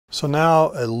So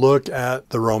now a look at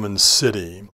the Roman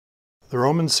city. The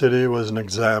Roman city was an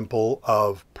example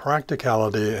of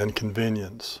practicality and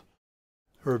convenience.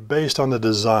 They were based on the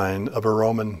design of a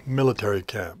Roman military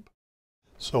camp.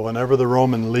 So whenever the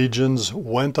Roman legions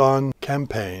went on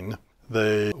campaign,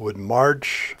 they would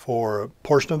march for a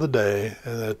portion of the day,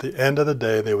 and at the end of the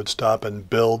day they would stop and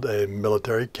build a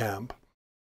military camp.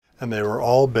 And they were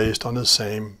all based on the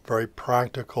same very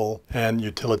practical and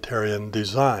utilitarian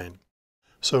design.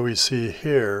 So we see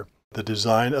here the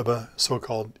design of a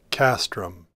so-called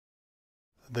castrum.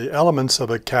 The elements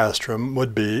of a castrum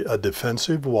would be a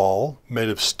defensive wall made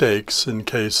of stakes in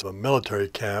case of a military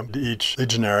camp. Each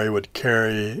legionary would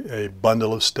carry a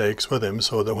bundle of stakes with him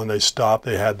so that when they stopped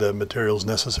they had the materials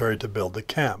necessary to build the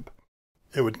camp.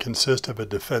 It would consist of a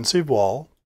defensive wall,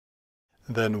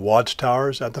 then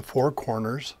watchtowers at the four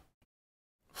corners,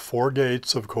 4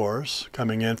 gates, of course,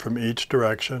 coming in from each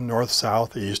direction, north,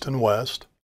 south, east, and west,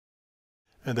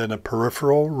 and then a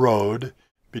peripheral road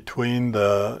between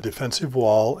the defensive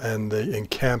wall and the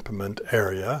encampment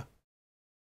area,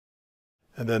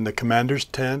 and then the commander's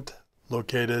tent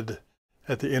located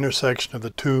at the intersection of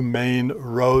the 2 main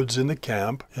roads in the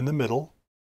camp in the middle.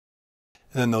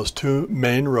 And then those 2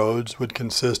 main roads would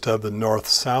consist of the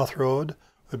north-south road,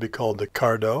 would be called the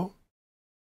cardo,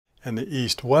 and the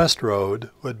east-west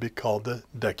road would be called the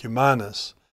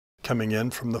decumanus, coming in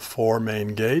from the 4 main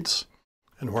gates.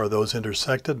 And where those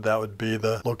intersected, that would be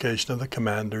the location of the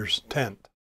commander's tent.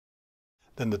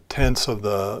 Then the tents of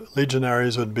the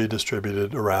legionaries would be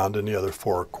distributed around in the other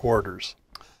 4 quarters.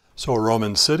 So a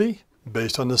Roman city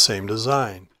based on the same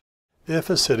design.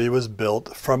 If a city was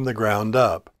built from the ground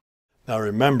up. Now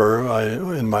remember,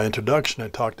 in my introduction I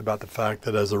talked about the fact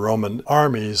that as the Roman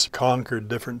armies conquered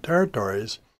different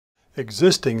territories,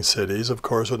 existing cities, of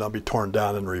course, would not be torn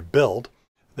down and rebuilt.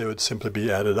 They would simply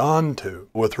be added on to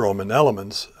with Roman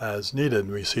elements as needed.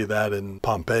 We see that in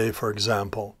Pompeii, for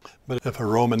example. But if a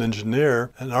Roman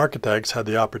engineer and architects had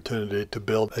the opportunity to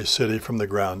build a city from the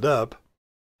ground up,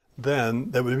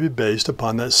 then that would be based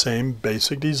upon that same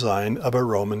basic design of a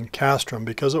Roman castrum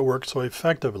because it worked so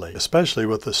effectively, especially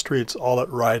with the streets all at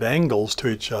right angles to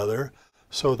each other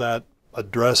so that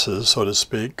addresses, so to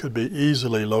speak, could be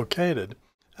easily located,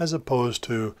 as opposed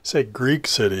to, say, Greek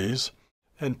cities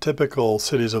and typical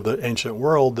cities of the ancient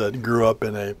world that grew up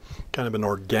in a kind of an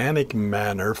organic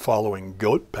manner, following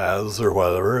goat paths or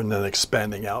whatever, and then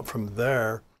expanding out from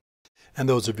there. And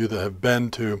those of you that have been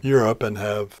to Europe and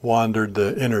have wandered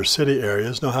the inner city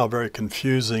areas know how very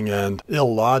confusing and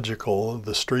illogical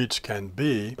the streets can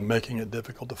be, making it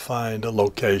difficult to find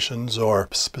locations or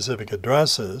specific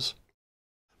addresses.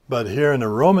 But here in a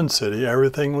Roman city,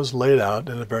 everything was laid out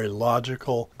in a very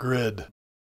logical grid.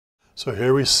 So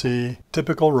here we see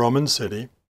typical Roman city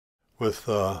with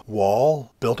a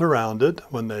wall built around it.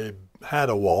 When they had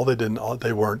a wall,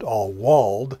 they weren't all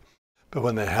walled, but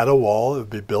when they had a wall, it would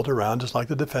be built around just like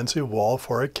the defensive wall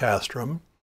for a castrum,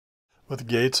 with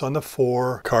gates on the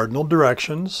 4 cardinal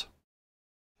directions.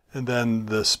 And then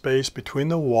the space between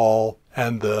the wall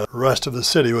and the rest of the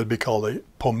city would be called a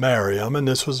pomerium, and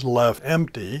this was left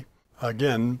empty,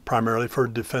 again, primarily for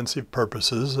defensive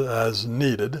purposes as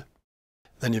needed.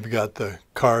 Then you've got the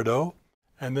cardo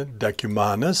and the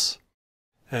decumanus,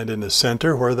 and in the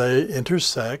center where they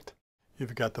intersect,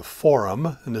 you've got the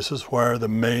forum, and this is where the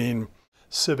main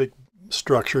civic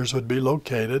structures would be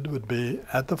located, would be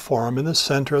at the forum in the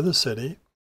center of the city,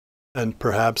 and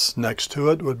perhaps next to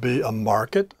it would be a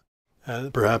market,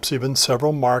 and perhaps even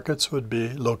several markets would be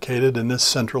located in this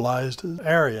centralized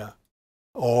area,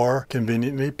 or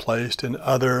conveniently placed in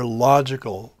other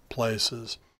logical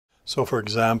places. So for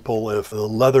example, if the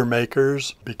leather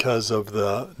makers, because of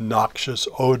the noxious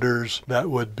odors that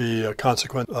would be a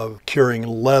consequence of curing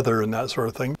leather and that sort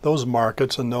of thing, those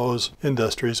markets and those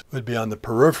industries would be on the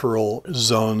peripheral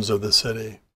zones of the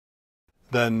city.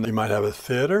 Then you might have a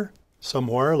theater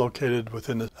somewhere located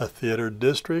within a theater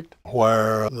district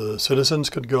where the citizens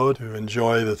could go to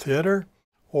enjoy the theater,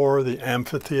 or the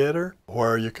amphitheater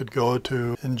where you could go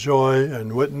to enjoy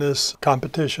and witness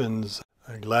competitions,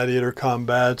 gladiator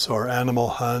combats or animal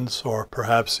hunts, or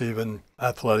perhaps even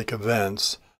athletic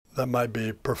events that might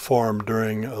be performed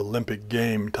during Olympic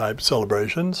game type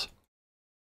celebrations.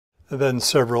 And then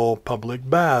several public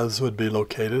baths would be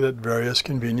located at various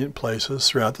convenient places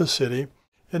throughout the city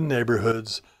in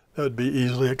neighborhoods that would be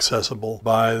easily accessible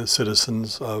by the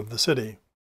citizens of the city.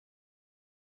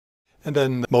 And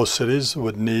then most cities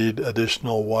would need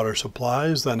additional water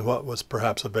supplies than what was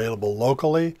perhaps available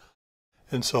locally.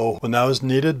 And so when that was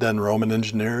needed, then Roman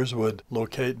engineers would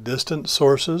locate distant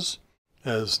sources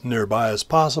as nearby as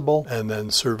possible, and then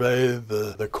survey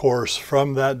the course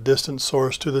from that distant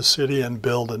source to the city and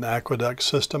build an aqueduct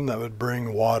system that would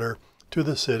bring water to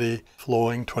the city,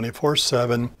 flowing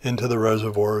 24/7 into the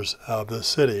reservoirs of the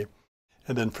city.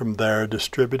 And then from there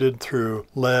distributed through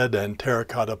lead and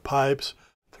terracotta pipes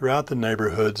throughout the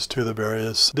neighborhoods to the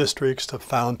various districts, to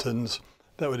fountains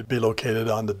that would be located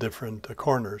on the different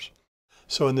corners.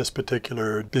 So in this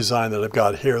particular design that I've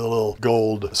got here, the little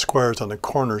gold squares on the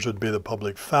corners would be the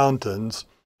public fountains,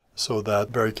 so that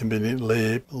very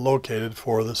conveniently located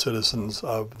for the citizens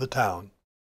of the town.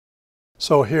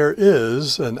 So here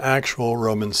is an actual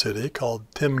Roman city called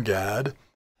Timgad.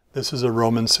 This is a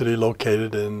Roman city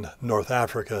located in North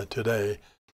Africa today.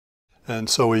 And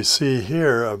so we see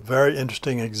here a very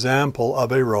interesting example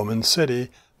of a Roman city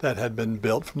that had been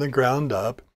built from the ground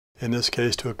up, in this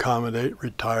case to accommodate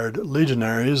retired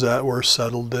legionaries that were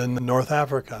settled in North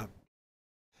Africa.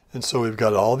 And so we've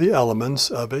got all the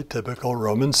elements of a typical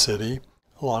Roman city,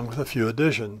 along with a few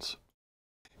additions.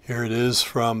 Here it is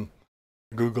from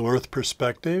Google Earth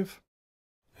perspective.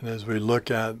 And as we look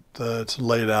at it's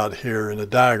laid out here in a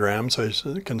diagram so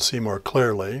you can see more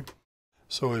clearly.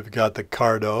 So we've got the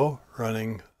Cardo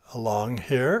running along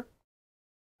here.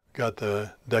 We've got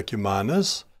the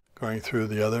Decumanus going through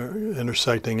the other,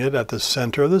 intersecting it at the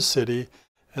center of the city,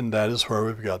 and that is where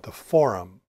we've got the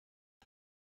Forum.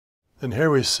 And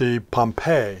here we see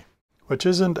Pompeii, which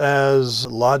isn't as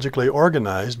logically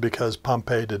organized because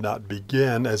Pompeii did not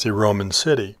begin as a Roman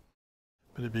city,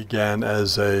 but it began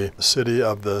as a city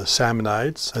of the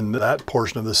Samnites, and that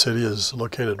portion of the city is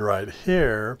located right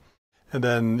here. And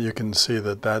then you can see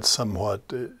that that's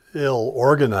somewhat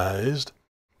ill-organized.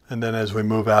 And then as we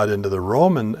move out into the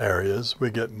Roman areas, we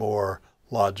get more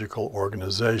logical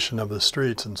organization of the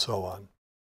streets and so on.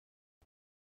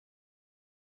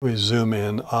 We zoom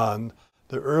in on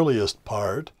the earliest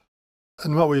part,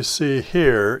 and what we see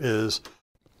here is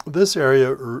this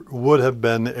area would have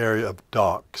been the area of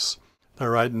docks. Now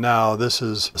right now this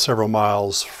is several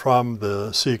miles from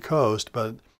the sea coast,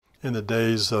 but in the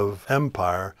days of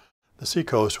empire, the sea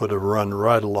coast would have run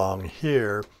right along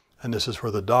here, and this is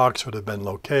where the docks would have been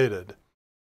located.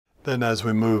 Then as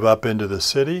we move up into the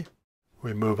city,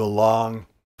 we move along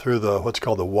through what's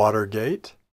called the Water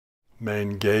Gate,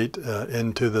 main gate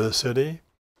into the city,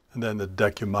 and then the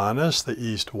Decumanus, the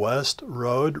east-west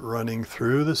road running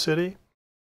through the city,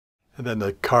 and then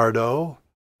the Cardo,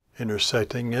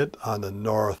 intersecting it on the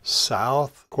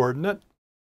north-south coordinate,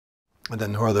 and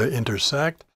then where they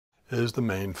intersect is the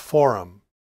main Forum.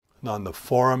 And on the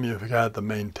Forum, you've got the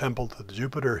main temple to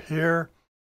Jupiter here,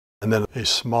 and then a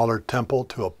smaller temple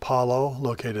to Apollo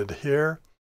located here,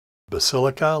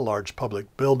 Basilica, a large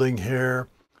public building here,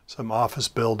 some office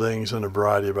buildings, and a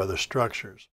variety of other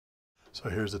structures. So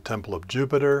here's the Temple of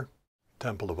Jupiter,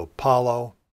 Temple of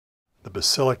Apollo, the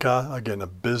Basilica, again a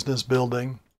business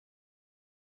building.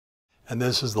 And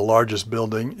this is the largest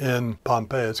building in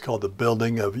Pompeii. It's called the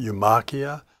Building of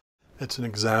Eumachia. It's an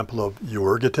example of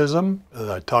Eurgotism, as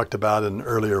I talked about in an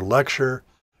earlier lecture.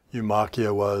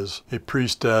 Eumachia was a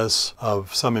priestess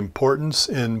of some importance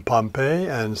in Pompeii,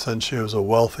 and since she was a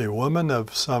wealthy woman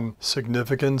of some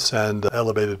significance and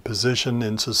elevated position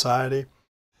in society,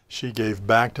 she gave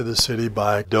back to the city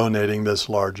by donating this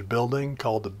large building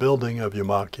called the Building of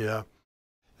Eumachia.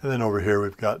 And then over here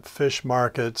we've got fish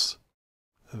markets,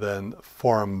 then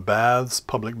Forum baths,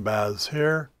 public baths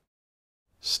here,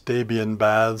 Stabian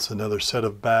baths, another set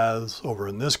of baths over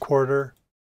in this quarter,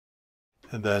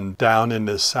 and then down in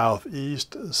the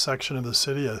southeast section of the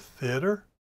city, a theater.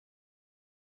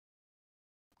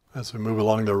 As we move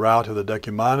along the route of the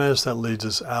Decumanus, that leads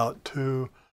us out to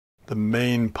the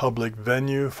main public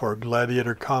venue for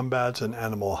gladiator combats and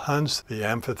animal hunts, the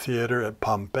amphitheater at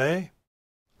Pompeii,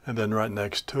 and then right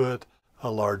next to it,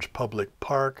 a large public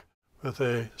park with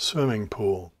a swimming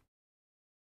pool.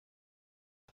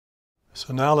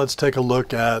 So now let's take a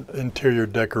look at interior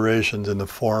decorations in the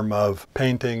form of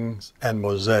paintings and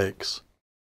mosaics.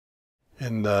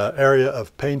 In the area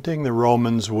of painting, the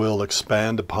Romans will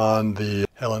expand upon the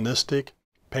Hellenistic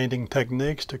painting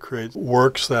techniques to create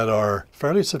works that are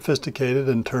fairly sophisticated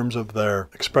in terms of their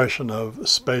expression of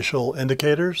spatial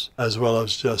indicators, as well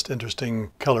as just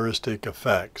interesting coloristic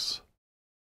effects.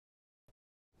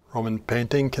 Roman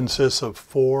painting consists of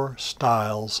 4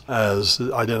 styles as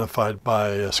identified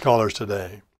by scholars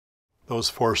today. Those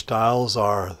 4 styles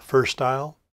are first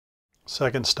style,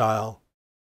 second style,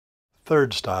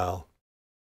 third style,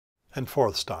 and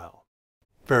fourth style.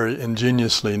 Very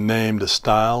ingeniously named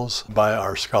styles by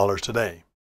our scholars today.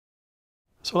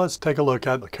 So let's take a look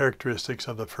at the characteristics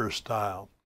of the first style.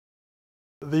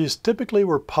 These typically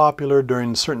were popular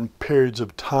during certain periods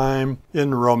of time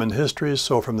in Roman history,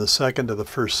 so from the 2nd to the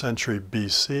 1st century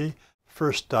BC,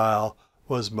 first style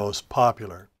was most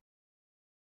popular.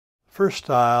 First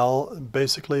style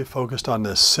basically focused on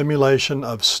the simulation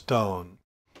of stone.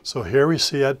 So here we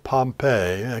see at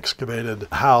Pompeii, excavated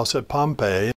house at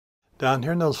Pompeii. Down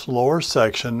here in this lower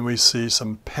section we see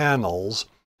some panels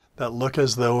that look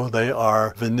as though they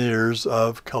are veneers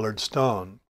of colored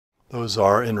stone. Those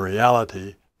are, in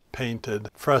reality, painted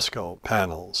fresco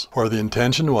panels, where the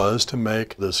intention was to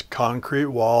make this concrete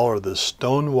wall or this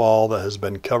stone wall that has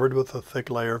been covered with a thick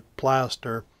layer of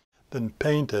plaster, then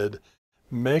painted,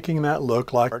 making that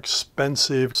look like an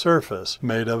expensive surface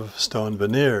made of stone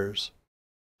veneers.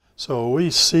 So we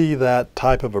see that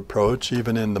type of approach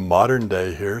even in the modern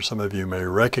day here. Some of you may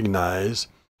recognize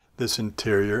this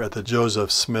interior at the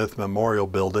Joseph Smith Memorial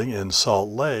Building in Salt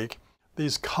Lake.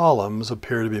 These columns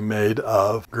appear to be made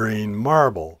of green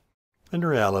marble. In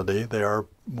reality, they are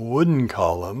wooden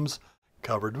columns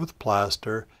covered with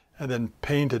plaster and then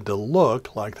painted to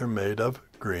look like they're made of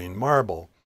green marble.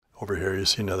 Over here you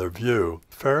see another view,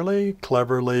 fairly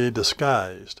cleverly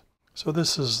disguised. So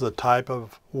this is the type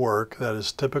of work that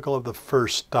is typical of the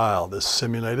first style, this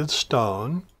simulated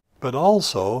stone, but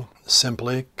also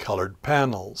simply colored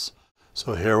panels.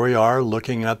 So here we are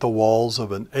looking at the walls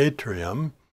of an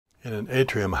atrium in an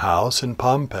atrium house in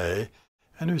Pompeii,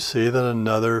 and we see that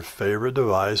another favorite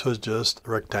device was just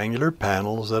rectangular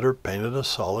panels that are painted a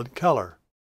solid color.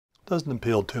 Doesn't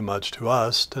appeal too much to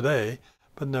us today,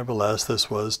 but nevertheless this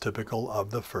was typical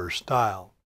of the first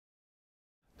style.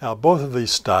 Now both of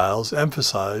these styles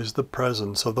emphasize the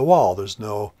presence of the wall. There's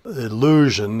no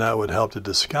illusion that would help to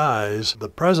disguise the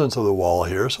presence of the wall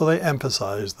here, so they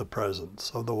emphasize the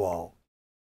presence of the wall.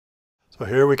 So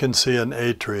here we can see an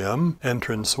atrium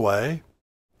entranceway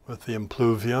with the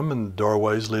impluvium and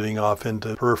doorways leading off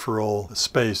into peripheral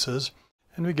spaces.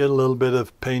 And we get a little bit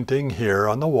of painting here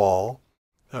on the wall.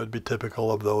 That would be typical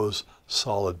of those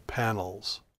solid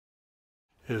panels.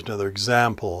 Here's another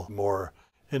example, more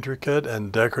intricate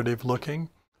and decorative looking,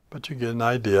 but you get an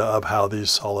idea of how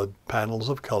these solid panels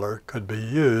of color could be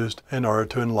used in order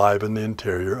to enliven the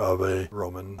interior of a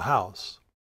Roman house.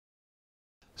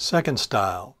 Second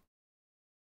style.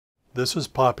 This was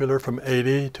popular from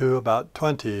 80 to about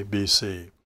 20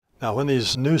 BC. Now when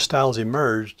these new styles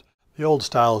emerged, the old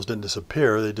styles didn't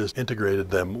disappear, they just integrated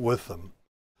them with them.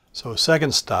 So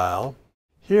second style,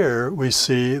 here we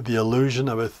see the illusion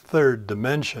of a third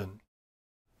dimension.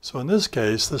 So in this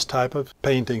case, this type of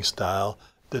painting style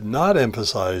did not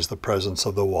emphasize the presence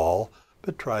of the wall,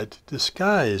 but tried to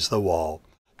disguise the wall,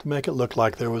 to make it look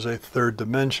like there was a third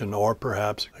dimension or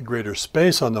perhaps a greater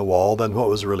space on the wall than what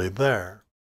was really there.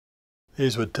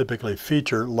 These would typically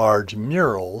feature large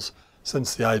murals,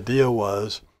 since the idea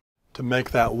was to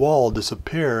make that wall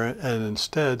disappear and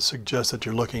instead suggest that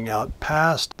you're looking out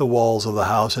past the walls of the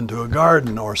house into a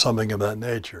garden or something of that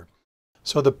nature.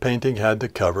 So the painting had to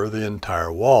cover the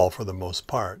entire wall for the most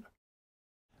part.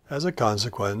 As a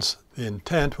consequence, the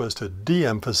intent was to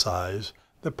de-emphasize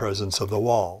the presence of the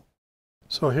wall.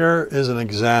 So here is an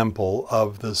example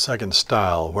of the second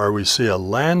style, where we see a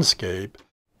landscape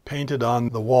painted on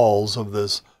the walls of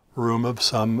this room of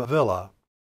some villa.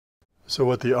 So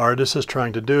what the artist is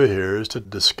trying to do here is to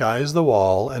disguise the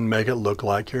wall and make it look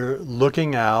like you're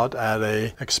looking out at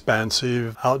an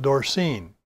expansive outdoor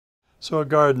scene. So a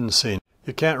garden scene.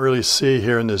 You can't really see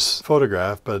here in this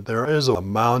photograph, but there is a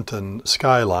mountain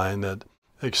skyline that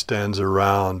extends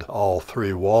around all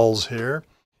three walls here.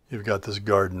 You've got this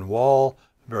garden wall,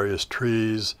 various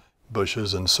trees,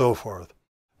 bushes, and so forth.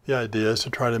 The idea is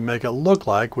to try to make it look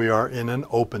like we are in an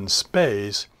open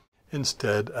space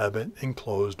instead of an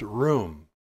enclosed room.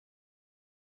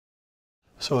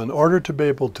 So in order to be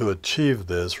able to achieve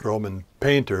this, Roman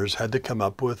painters had to come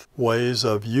up with ways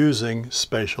of using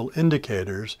spatial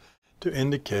indicators to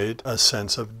indicate a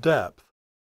sense of depth.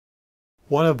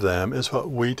 One of them is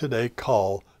what we today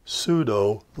call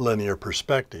pseudo-linear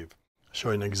perspective. I'll show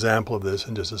you an example of this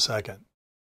in just a second.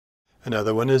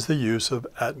 Another one is the use of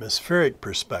atmospheric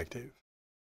perspective.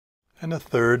 And a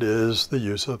third is the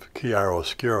use of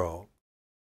chiaroscuro.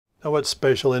 Now what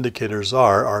spatial indicators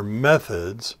are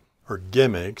methods or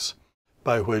gimmicks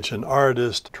by which an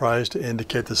artist tries to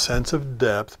indicate the sense of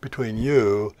depth between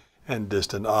you and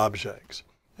distant objects,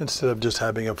 instead of just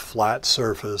having a flat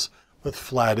surface with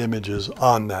flat images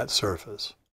on that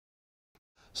surface.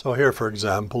 So here, for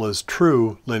example, is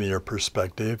true linear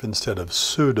perspective instead of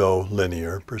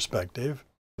pseudo-linear perspective.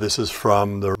 This is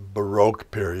from the Baroque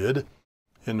period,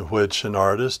 in which an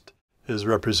artist is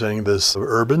representing this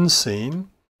urban scene,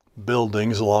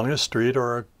 buildings along a street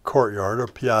or a courtyard or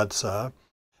piazza,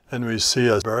 And we see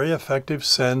a very effective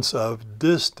sense of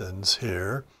distance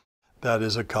here that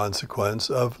is a consequence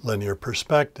of linear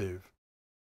perspective.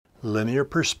 Linear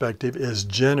perspective is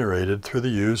generated through the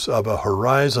use of a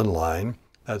horizon line.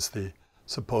 That's the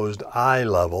supposed eye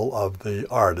level of the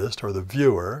artist or the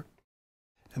viewer.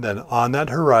 And then on that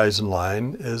horizon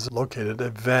line is located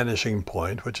a vanishing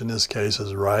point, which in this case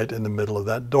is right in the middle of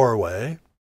that doorway.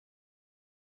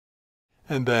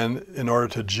 And then in order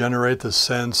to generate the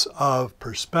sense of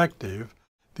perspective,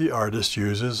 the artist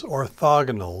uses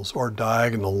orthogonals or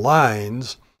diagonal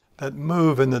lines that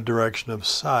move in the direction of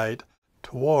sight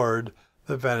toward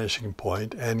the vanishing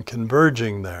point and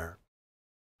converging there.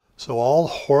 So all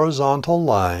horizontal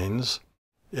lines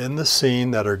in the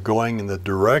scene that are going in the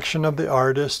direction of the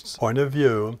artist's point of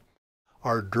view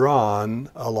are drawn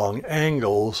along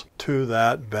angles to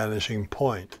that vanishing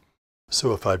point.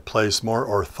 So if I place more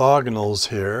orthogonals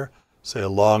here, say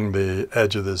along the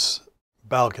edge of this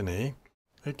balcony,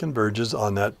 it converges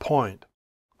on that point.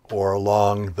 Or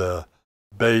along the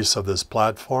base of this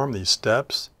platform, these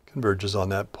steps, converges on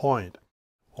that point.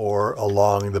 Or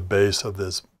along the base of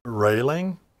this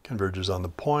railing, converges on the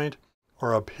point.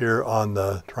 Or up here on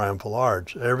the triumphal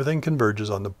arch. Everything converges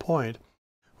on the point,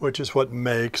 which is what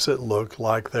makes it look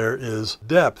like there is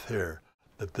depth here.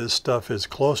 That this stuff is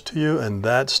close to you and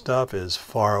that stuff is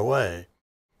far away.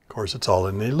 Of course, it's all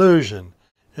an illusion.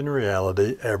 In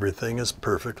reality, everything is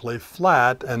perfectly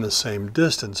flat and the same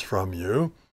distance from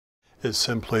you. It's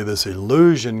simply this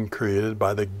illusion created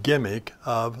by the gimmick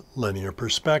of linear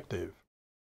perspective.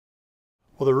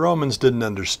 Well, the Romans didn't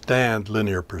understand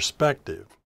linear perspective,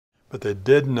 but they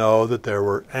did know that there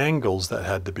were angles that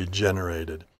had to be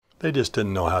generated. They just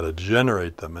didn't know how to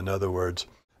generate them. In other words,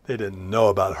 they didn't know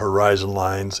about horizon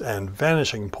lines and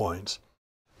vanishing points.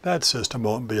 That system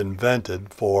won't be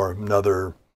invented for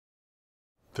another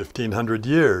 1,500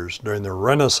 years during the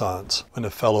Renaissance, when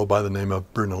a fellow by the name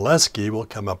of Brunelleschi will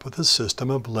come up with a system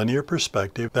of linear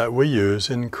perspective that we use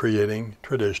in creating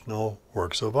traditional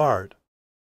works of art.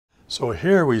 So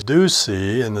here we do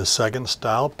see in the second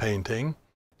style painting,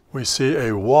 we see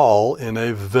a wall in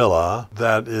a villa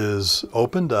that is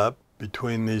opened up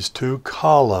between these two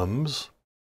columns.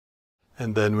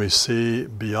 And then we see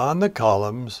beyond the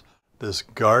columns this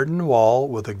garden wall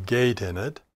with a gate in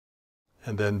it.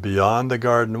 And then beyond the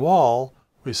garden wall,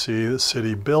 we see the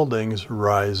city buildings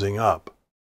rising up.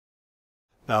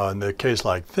 Now, in a case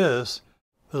like this,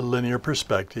 the linear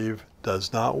perspective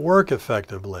does not work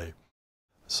effectively.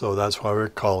 So that's why we're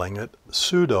calling it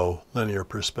pseudo-linear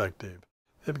perspective.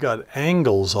 They've got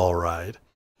angles all right,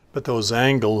 but those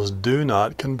angles do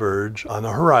not converge on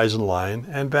a horizon line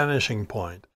and vanishing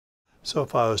point. So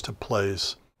if I was to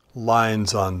place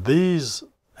lines on these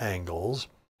angles,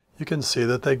 you can see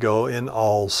that they go in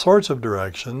all sorts of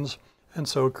directions and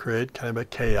so create kind of a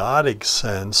chaotic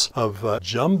sense of a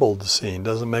jumbled scene.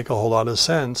 Doesn't make a whole lot of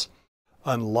sense,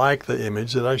 unlike the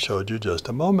image that I showed you just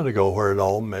a moment ago where it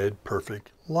all made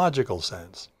perfect logical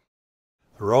sense.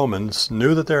 The Romans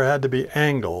knew that there had to be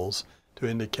angles to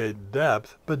indicate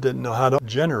depth, but didn't know how to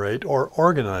generate or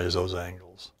organize those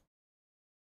angles.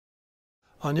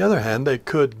 On the other hand, they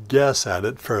could guess at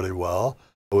it fairly well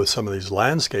with some of these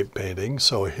landscape paintings.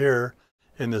 So here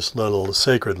in this little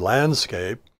sacred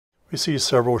landscape, we see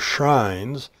several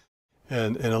shrines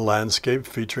and in a landscape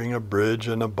featuring a bridge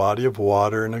and a body of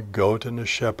water and a goat and a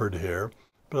shepherd here,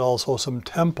 but also some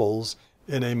temples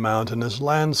in a mountainous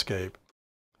landscape.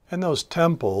 And those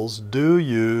temples do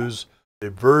use a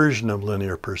version of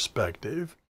linear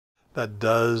perspective that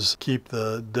does keep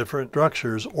the different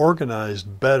structures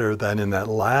organized better than in that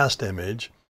last image.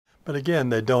 But again,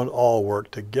 they don't all work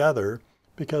together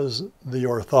because the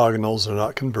orthogonals are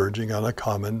not converging on a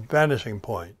common vanishing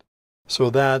point. So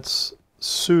that's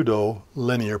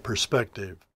pseudo-linear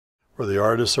perspective, where the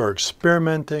artists are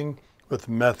experimenting with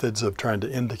methods of trying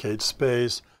to indicate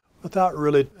space without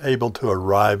really able to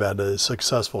arrive at a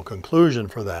successful conclusion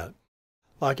for that.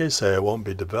 Like I say, it won't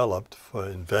be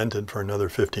invented for another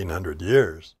 1,500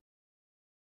 years.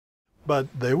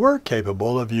 But they were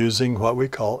capable of using what we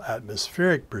call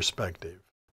atmospheric perspective.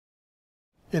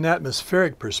 In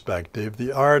atmospheric perspective,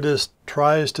 the artist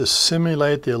tries to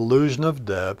simulate the illusion of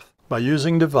depth by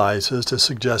using devices to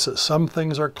suggest that some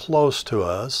things are close to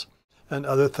us and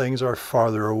other things are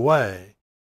farther away.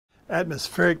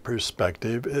 Atmospheric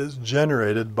perspective is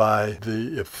generated by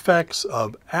the effects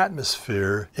of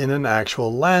atmosphere in an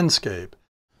actual landscape.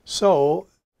 So,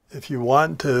 if you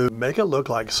want to make it look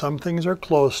like some things are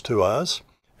close to us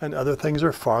and other things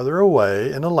are farther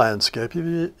away in a landscape,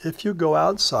 if you go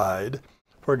outside,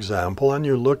 for example, and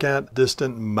you look at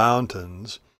distant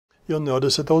mountains, you'll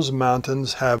notice that those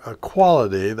mountains have a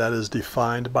quality that is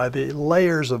defined by the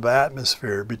layers of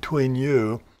atmosphere between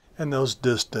you and those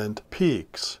distant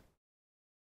peaks.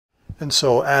 And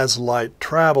so as light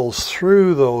travels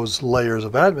through those layers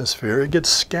of atmosphere, it gets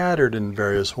scattered in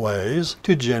various ways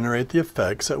to generate the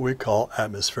effects that we call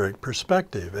atmospheric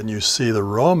perspective. And you see the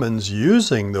Romans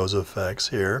using those effects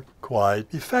here quite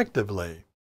effectively.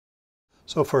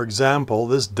 So for example,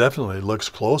 this definitely looks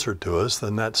closer to us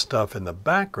than that stuff in the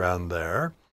background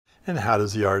there. And how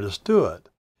does the artist do it?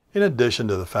 In addition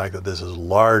to the fact that this is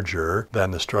larger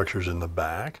than the structures in the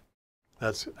back,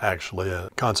 that's actually a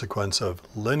consequence of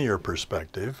linear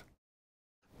perspective.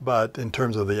 But in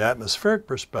terms of the atmospheric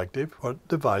perspective, what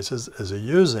devices is he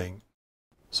using?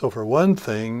 So for one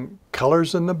thing,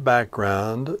 colors in the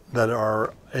background that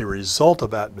are a result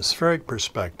of atmospheric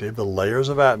perspective, the layers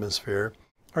of atmosphere,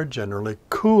 are generally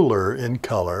cooler in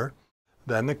color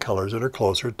than the colors that are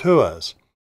closer to us.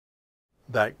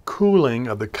 That cooling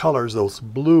of the colors, those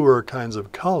bluer kinds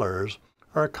of colors,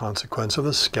 are a consequence of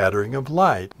the scattering of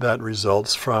light that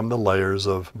results from the layers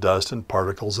of dust and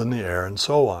particles in the air and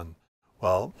so on.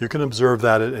 Well, you can observe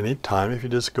that at any time. If you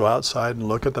just go outside and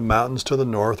look at the mountains to the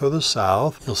north or the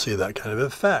south, you'll see that kind of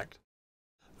effect.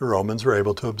 The Romans were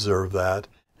able to observe that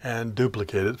and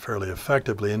duplicate it fairly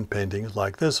effectively in paintings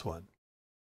like this one.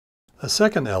 A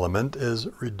second element is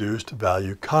reduced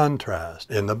value contrast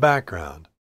in the background.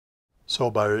 So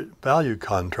by value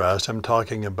contrast, I'm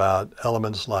talking about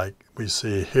elements like we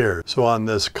see here. So on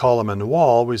this column and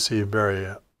wall, we see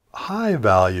very high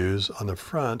values on the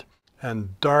front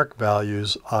and dark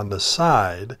values on the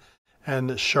side,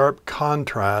 and sharp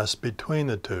contrast between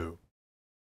the two.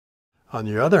 On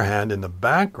the other hand, in the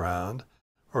background,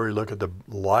 where we look at the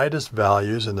lightest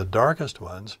values and the darkest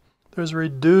ones, there's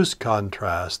reduced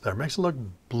contrast there. It makes it look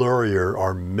blurrier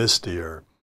or mistier.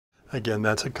 Again,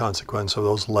 that's a consequence of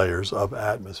those layers of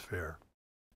atmosphere.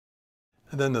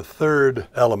 And then the third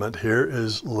element here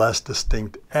is less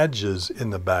distinct edges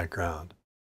in the background.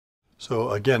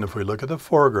 So again, if we look at the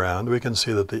foreground, we can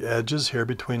see that the edges here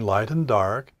between light and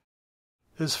dark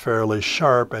is fairly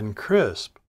sharp and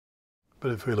crisp.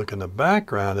 But if we look in the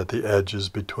background at the edges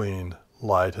between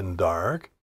light and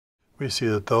dark, we see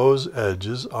that those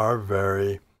edges are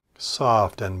very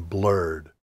soft and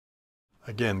blurred.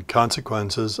 Again,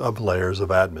 consequences of layers of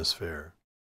atmosphere.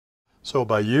 So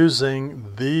by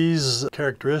using these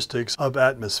characteristics of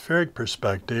atmospheric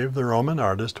perspective, the Roman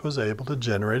artist was able to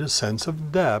generate a sense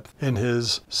of depth in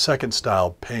his second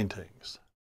style paintings.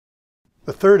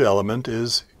 The third element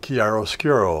is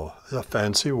chiaroscuro, a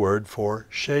fancy word for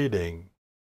shading.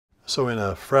 So in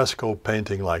a fresco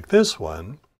painting like this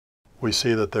one, we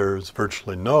see that there's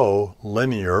virtually no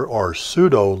linear or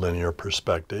pseudo-linear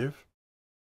perspective.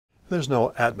 There's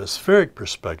no atmospheric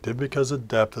perspective because the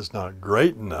depth is not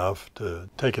great enough to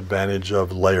take advantage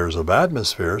of layers of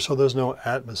atmosphere, so there's no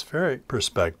atmospheric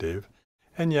perspective,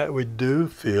 and yet we do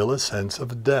feel a sense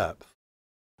of depth.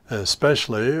 And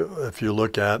especially if you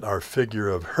look at our figure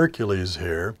of Hercules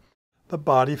here, the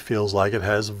body feels like it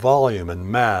has volume and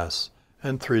mass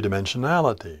and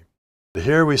three-dimensionality.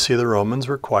 Here we see the Romans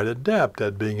were quite adept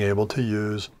at being able to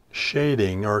use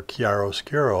shading or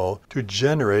chiaroscuro to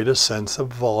generate a sense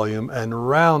of volume and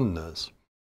roundness.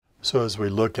 So as we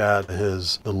look at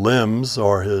the limbs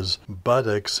or his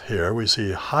buttocks here, we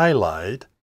see highlight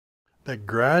that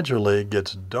gradually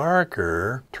gets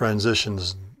darker,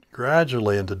 transitions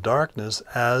gradually into darkness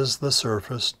as the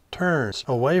surface turns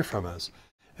away from us,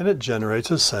 and it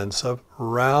generates a sense of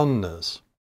roundness.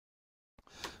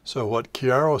 So what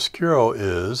chiaroscuro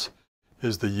is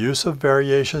the use of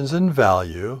variations in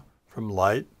value from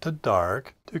light to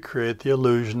dark to create the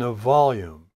illusion of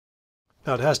volume.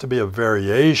 Now it has to be a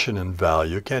variation in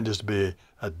value. It can't just be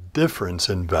a difference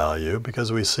in value,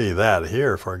 because we see that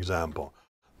here, for example.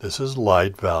 This is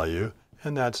light value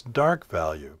and that's dark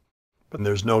value. But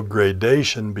there's no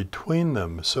gradation between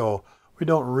them, so we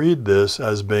don't read this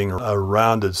as being a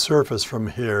rounded surface from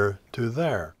here to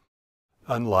there.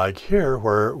 Unlike here,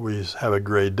 where we have a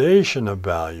gradation of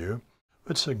value,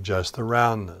 which suggests the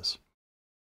roundness.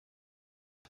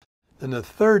 Then the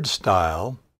third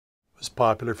style was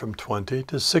popular from 20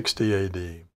 to 60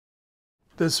 AD.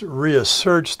 This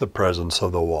reasserts the presence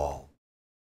of the wall.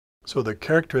 So the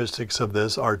characteristics of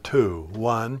this are two.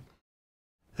 One,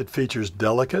 it features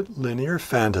delicate linear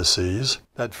fantasies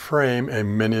that frame a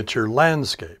miniature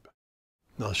landscape.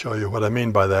 And I'll show you what I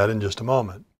mean by that in just a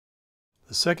moment.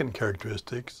 The second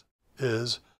characteristic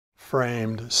is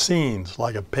framed scenes,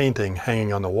 like a painting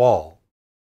hanging on the wall.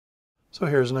 So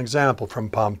here's an example from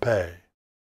Pompeii.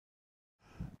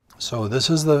 So this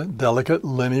is the delicate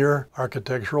linear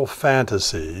architectural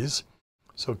fantasies.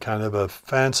 So kind of a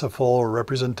fanciful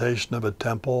representation of a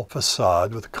temple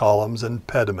facade with columns and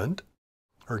pediment,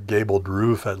 or gabled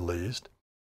roof at least.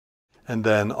 And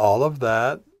then all of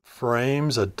that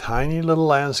frames a tiny little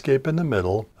landscape in the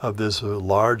middle of this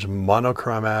large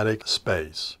monochromatic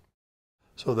space.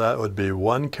 So that would be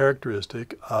one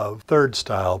characteristic of third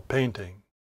style painting.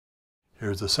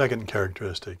 Here's the second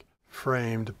characteristic,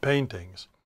 framed paintings.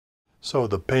 So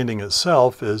the painting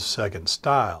itself is second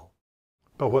style.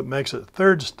 But what makes it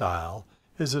third style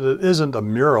is that it isn't a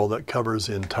mural that covers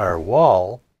the entire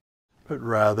wall, but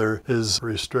rather is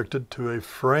restricted to a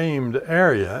framed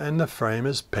area, and the frame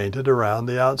is painted around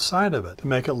the outside of it to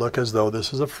make it look as though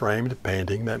this is a framed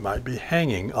painting that might be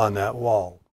hanging on that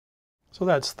wall. So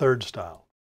that's third style.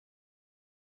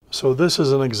 So this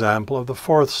is an example of the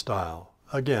fourth style,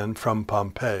 again from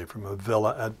Pompeii, from a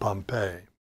villa at Pompeii.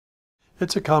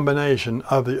 It's a combination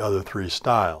of the other three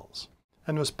styles,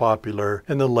 and was popular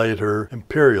in the later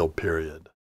imperial period.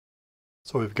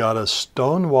 So we've got a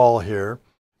stone wall here,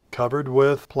 covered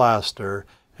with plaster,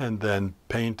 and then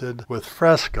painted with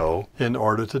fresco in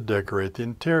order to decorate the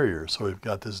interior. So we've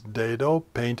got this dado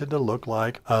painted to look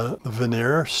like a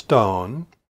veneer stone,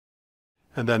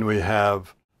 and then we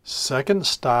have second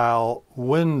style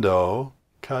window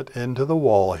cut into the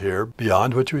wall here,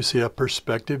 beyond which we see a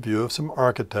perspective view of some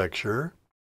architecture.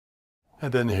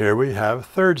 And then here we have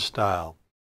third style,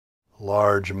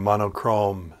 large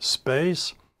monochrome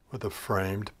space with a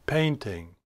framed painting.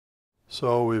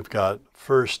 So we've got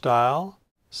first style,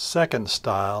 second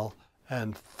style,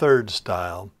 and third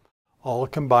style, all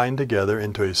combined together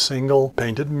into a single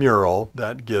painted mural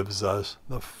that gives us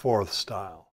the fourth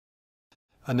style.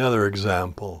 Another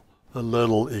example, a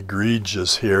little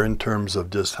egregious here in terms of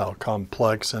just how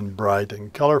complex and bright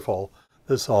and colorful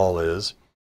this all is.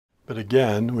 But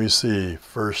again, we see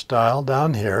first style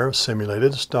down here,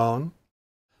 simulated stone.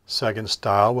 Second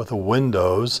style with the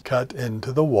windows cut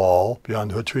into the wall,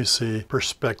 beyond which we see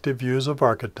perspective views of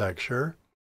architecture.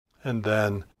 And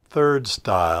then third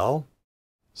style,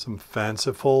 some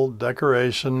fanciful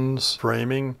decorations,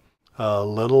 framing a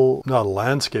little, not a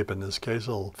landscape in this case,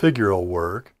 a little figural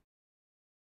work.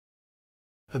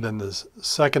 And then this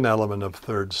second element of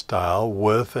third style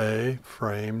with a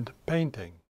framed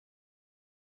painting.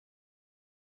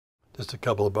 Just a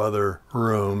couple of other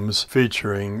rooms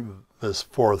featuring this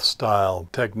fourth style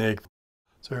technique.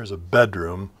 So here's a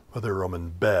bedroom with a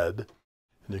Roman bed,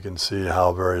 and you can see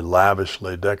how very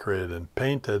lavishly decorated and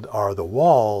painted are the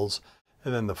walls,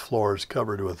 and then the floor is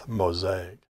covered with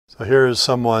mosaic. So here is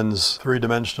someone's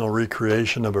three-dimensional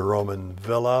recreation of a Roman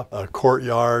villa, a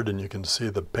courtyard, and you can see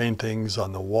the paintings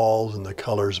on the walls and the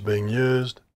colors being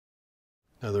used.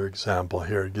 Another example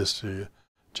here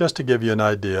just to give you an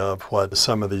idea of what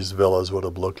some of these villas would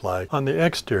have looked like on the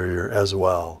exterior as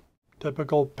well.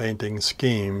 Typical painting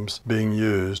schemes being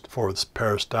used for this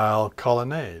peristyle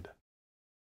colonnade.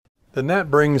 Then that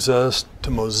brings us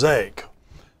to mosaic,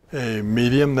 a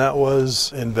medium that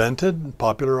was invented,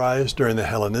 popularized during the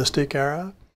Hellenistic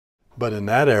era, but in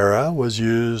that era was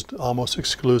used almost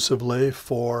exclusively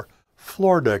for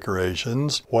floor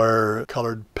decorations where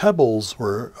colored pebbles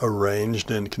were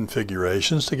arranged in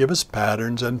configurations to give us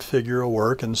patterns and figural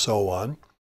work and so on.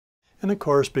 And of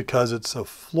course, because it's a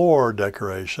floor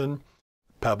decoration,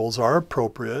 pebbles are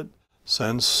appropriate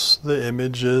since the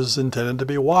image is intended to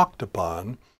be walked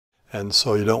upon, and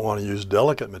so you don't want to use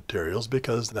delicate materials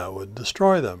because that would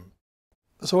destroy them.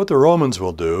 So what the Romans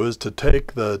will do is to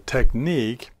take the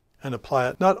technique and apply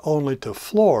it not only to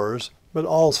floors, but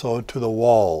also to the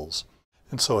walls.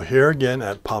 And so here again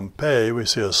at Pompeii, we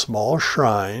see a small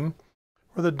shrine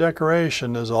where the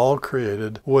decoration is all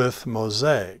created with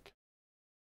mosaic.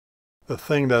 The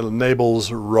thing that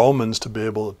enables Romans to be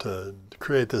able to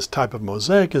create this type of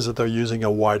mosaic is that they're using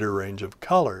a wider range of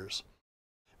colors,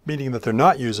 meaning that they're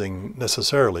not using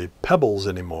necessarily pebbles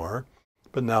anymore,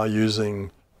 but now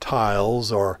using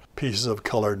tiles or pieces of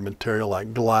colored material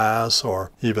like glass or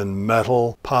even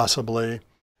metal possibly,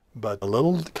 but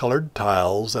little colored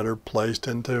tiles that are placed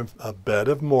into a bed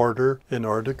of mortar in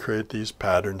order to create these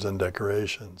patterns and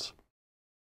decorations.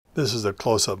 This is a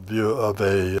close-up view of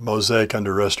a mosaic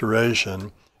under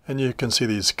restoration, and you can see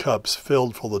these cups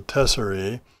filled full of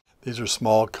tesserae. These are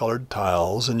small colored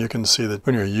tiles, and you can see that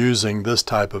when you're using this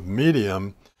type of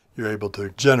medium, you're able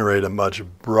to generate a much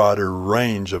broader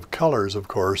range of colors, of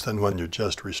course, than when you're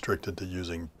just restricted to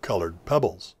using colored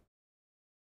pebbles.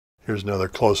 Here's another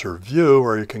closer view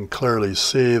where you can clearly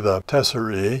see the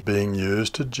tesserae being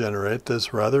used to generate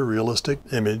this rather realistic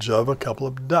image of a couple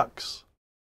of ducks.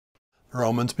 The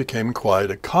Romans became quite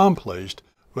accomplished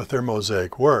with their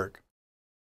mosaic work.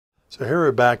 So here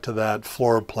we're back to that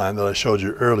floor plan that I showed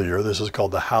you earlier. This is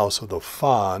called the House of the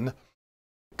Faun.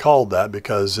 Called that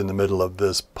because in the middle of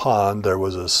this pond there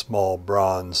was a small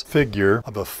bronze figure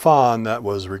of a faun that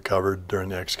was recovered during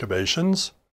the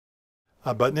excavations.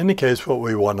 But in any case, what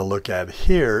we want to look at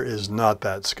here is not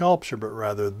that sculpture, but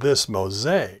rather this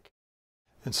mosaic.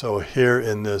 And so here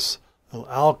in this little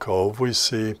alcove, we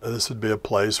see this would be a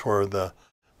place where the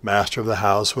master of the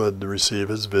house would receive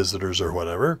his visitors or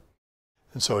whatever.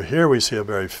 And so here we see a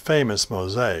very famous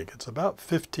mosaic. It's about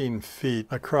 15 feet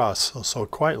across, so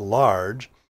quite large.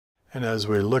 And as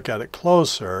we look at it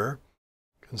closer,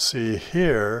 you can see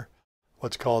here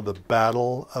what's called the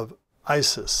Battle of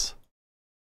Isis.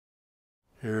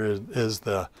 Here is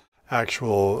the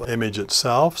actual image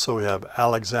itself. So we have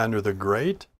Alexander the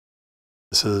Great.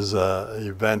 This is an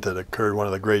event that occurred, one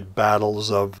of the great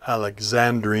battles of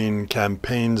Alexandrine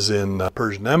campaigns in the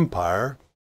Persian Empire.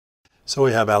 So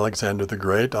we have Alexander the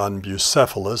Great on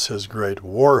Bucephalus, his great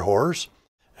war horse,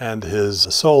 and his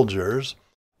soldiers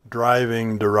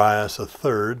driving Darius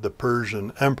III, the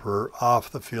Persian emperor, off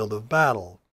the field of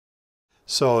battle.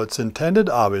 So it's intended,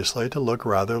 obviously, to look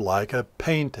rather like a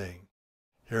painting.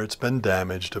 Here it's been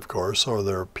damaged, of course, or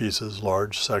there are pieces,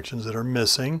 large sections that are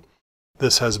missing.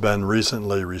 This has been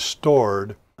recently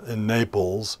restored in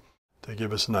Naples to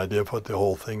give us an idea of what the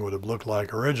whole thing would have looked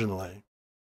like originally.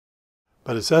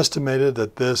 But it's estimated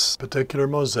that this particular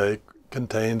mosaic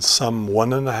contains some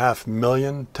 1.5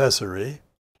 million tesserae.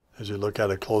 As you look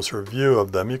at a closer view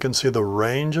of them, you can see the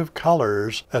range of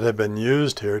colors that have been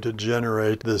used here to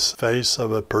generate this face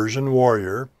of a Persian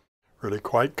warrior, really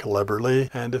quite cleverly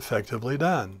and effectively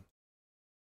done.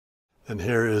 And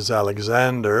here is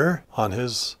Alexander on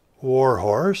his war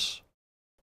horse.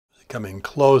 Coming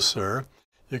closer,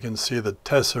 you can see the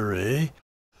tesserae.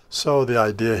 So the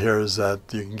idea here is that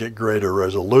you can get greater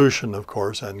resolution, of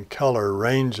course, and color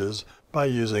ranges by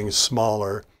using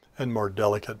smaller and more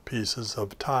delicate pieces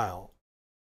of tile.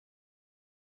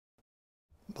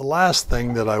 The last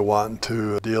thing that I want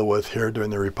to deal with here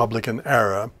during the Republican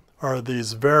era are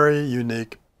these very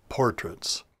unique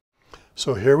portraits.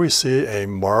 So here we see a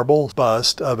marble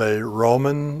bust of a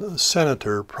Roman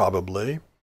senator, probably,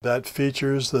 that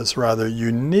features this rather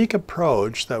unique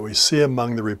approach that we see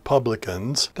among the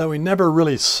Republicans that we never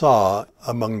really saw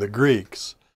among the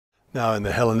Greeks. Now, in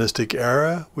the Hellenistic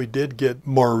era, we did get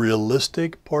more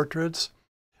realistic portraits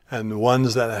and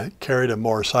ones that carried a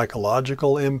more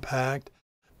psychological impact,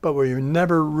 but we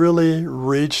never really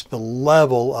reached the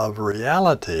level of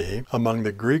reality among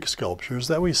the Greek sculptures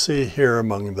that we see here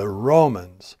among the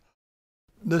Romans.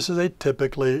 This is a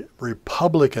typically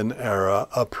Republican era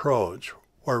approach,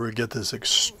 where we get this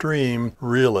extreme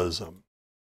realism.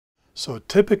 So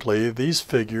typically these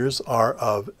figures are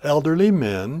of elderly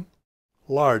men,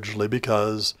 largely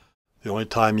because the only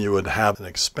time you would have an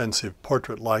expensive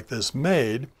portrait like this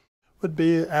made would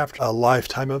be after a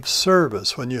lifetime of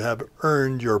service, when you have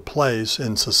earned your place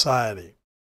in society.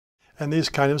 And these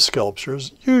kind of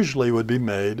sculptures usually would be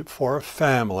made for a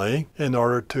family in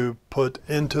order to put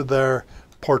into their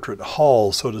portrait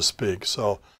hall, so to speak.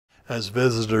 So as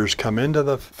visitors come into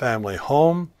the family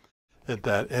home, at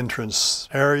that entrance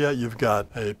area, you've got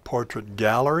a portrait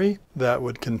gallery that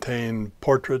would contain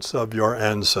portraits of your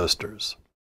ancestors.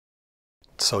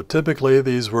 So typically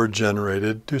these were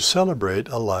generated to celebrate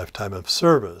a lifetime of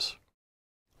service.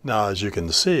 Now, as you can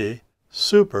see,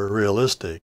 super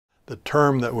realistic. The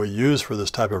term that we use for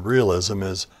this type of realism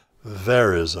is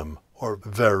verism, or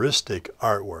veristic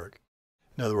artwork.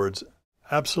 In other words,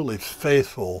 absolutely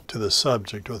faithful to the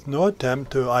subject with no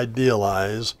attempt to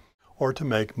idealize or to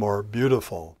make more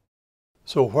beautiful.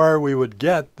 So where we would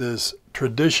get this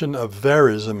tradition of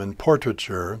verism in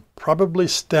portraiture probably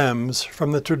stems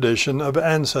from the tradition of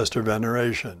ancestor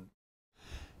veneration.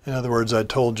 In other words, I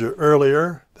told you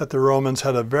earlier that the Romans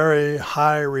had a very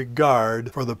high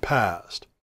regard for the past.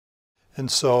 And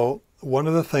so one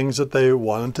of the things that they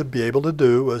wanted to be able to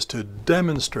do was to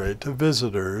demonstrate to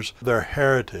visitors their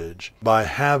heritage by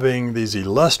having these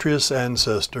illustrious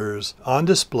ancestors on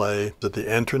display at the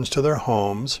entrance to their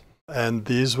homes, and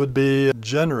these would be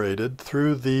generated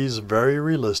through these very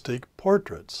realistic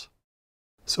portraits.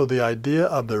 So the idea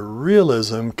of the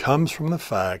realism comes from the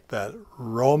fact that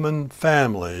Roman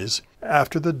families,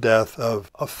 after the death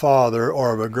of a father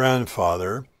or of a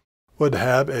grandfather, would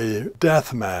have a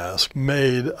death mask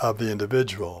made of the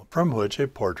individual from which a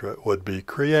portrait would be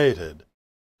created.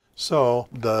 So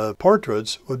the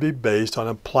portraits would be based on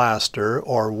a plaster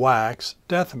or wax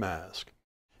death mask.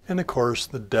 And of course,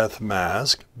 the death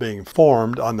mask, being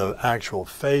formed on the actual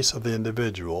face of the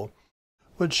individual,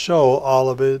 would show all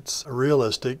of its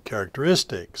realistic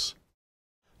characteristics.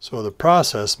 So the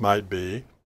process might be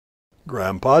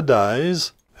Grandpa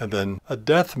dies, and then a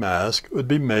death mask would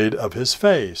be made of his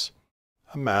face,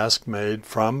 a mask made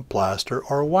from plaster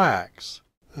or wax.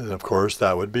 And of course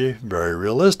that would be very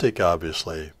realistic,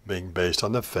 obviously, being based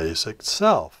on the face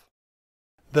itself.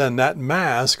 Then that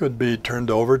mask would be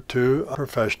turned over to a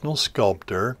professional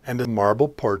sculptor, and a marble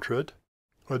portrait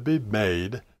would be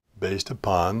made based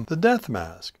upon the death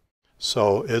mask.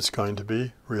 So it's going to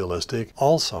be realistic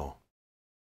also.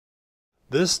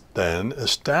 This then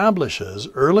establishes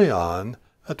early on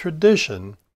a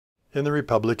tradition in the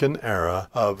Republican era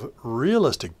of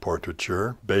realistic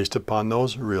portraiture based upon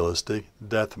those realistic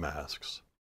death masks.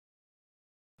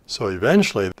 So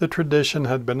eventually the tradition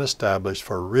had been established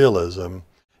for realism,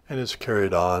 and is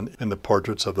carried on in the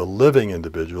portraits of the living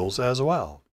individuals as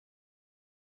well.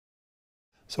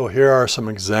 So here are some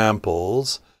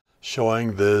examples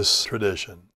showing this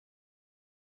tradition.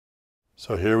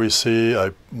 So here we see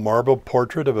a marble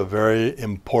portrait of a very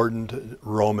important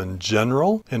Roman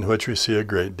general, in which we see a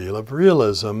great deal of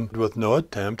realism, with no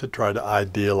attempt to try to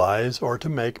idealize or to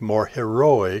make more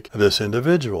heroic this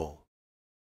individual.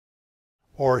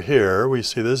 Or here we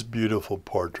see this beautiful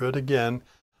portrait, again,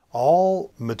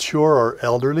 all mature or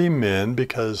elderly men,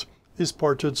 because these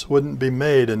portraits wouldn't be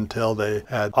made until they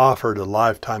had offered a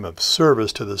lifetime of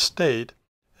service to the state,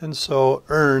 and so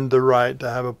earned the right to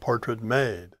have a portrait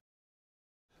made.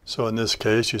 So in this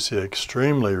case, you see an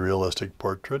extremely realistic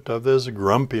portrait of this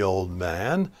grumpy old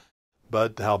man,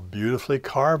 but how beautifully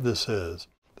carved this is.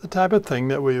 The type of thing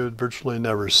that we would virtually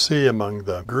never see among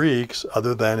the Greeks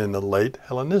other than in the late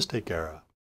Hellenistic era.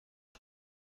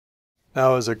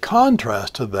 Now, as a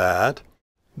contrast to that,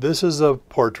 this is a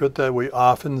portrait that we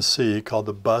often see called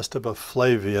the bust of a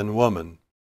Flavian woman.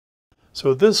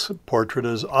 So this portrait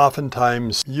is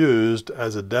oftentimes used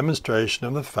as a demonstration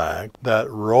of the fact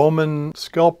that Roman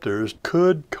sculptors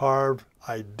could carve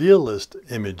idealist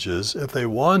images if they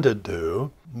wanted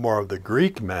to, more of the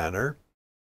Greek manner,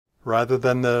 rather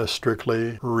than the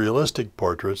strictly realistic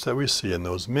portraits that we see in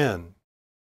those men.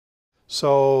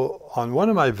 So on one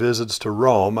of my visits to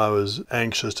Rome, I was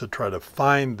anxious to try to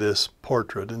find this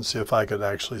portrait and see if I could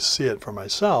actually see it for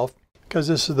myself, because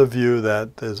this is the view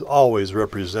that is always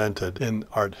represented in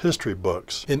art history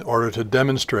books in order to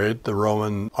demonstrate the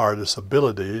Roman artist's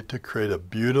ability to create a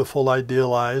beautiful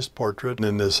idealized portrait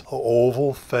in this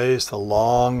oval face, the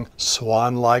long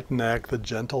swan-like neck, the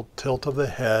gentle tilt of the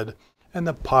head, and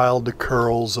the piled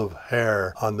curls of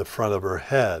hair on the front of her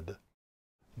head.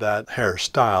 That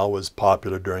hairstyle was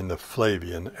popular during the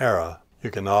Flavian era. You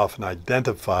can often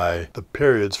identify the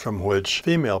periods from which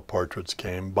female portraits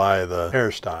came by the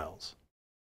hairstyles.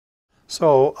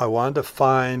 So I wanted to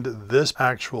find this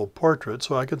actual portrait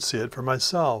so I could see it for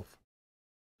myself.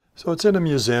 So it's in a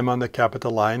museum on the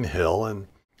Capitoline Hill, and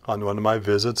on one of my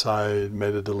visits I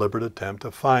made a deliberate attempt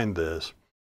to find this.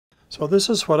 So this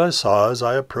is what I saw as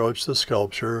I approached the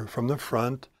sculpture from the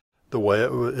front, the way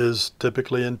it is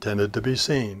typically intended to be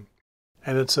seen.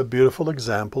 And it's a beautiful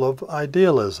example of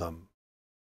idealism.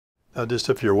 Now, just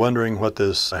if you're wondering what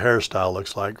this hairstyle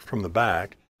looks like from the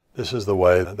back, this is the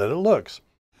way that it looks.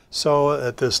 So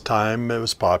at this time, it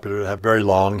was popular to have very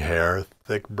long hair,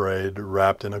 thick braid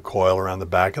wrapped in a coil around the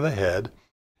back of the head,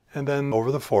 and then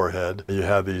over the forehead, you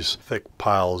have these thick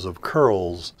piles of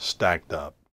curls stacked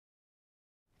up.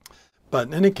 But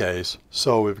in any case,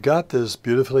 so we've got this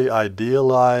beautifully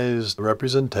idealized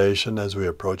representation as we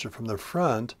approach it from the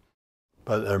front,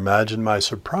 but imagine my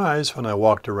surprise when I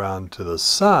walked around to the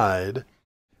side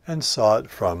and saw it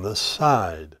from the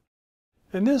side.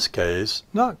 In this case,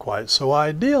 not quite so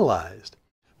idealized,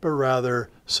 but rather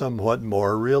somewhat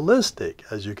more realistic,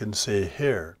 as you can see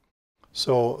here.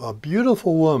 So a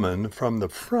beautiful woman from the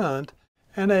front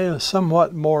and a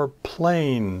somewhat more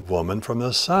plain woman from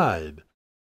the side.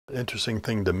 The interesting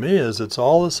thing to me is it's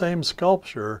all the same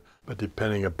sculpture, but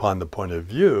depending upon the point of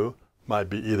view, might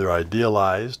be either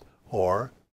idealized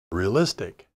or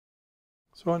realistic.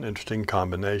 So an interesting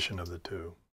combination of the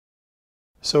two.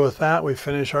 So with that, we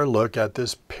finish our look at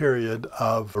this period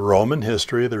of Roman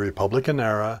history, the Republican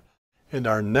era. In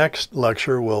our next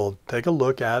lecture, we'll take a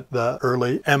look at the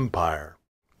early empire,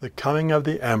 the coming of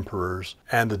the emperors,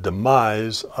 and the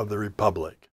demise of the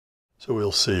republic. So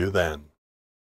we'll see you then.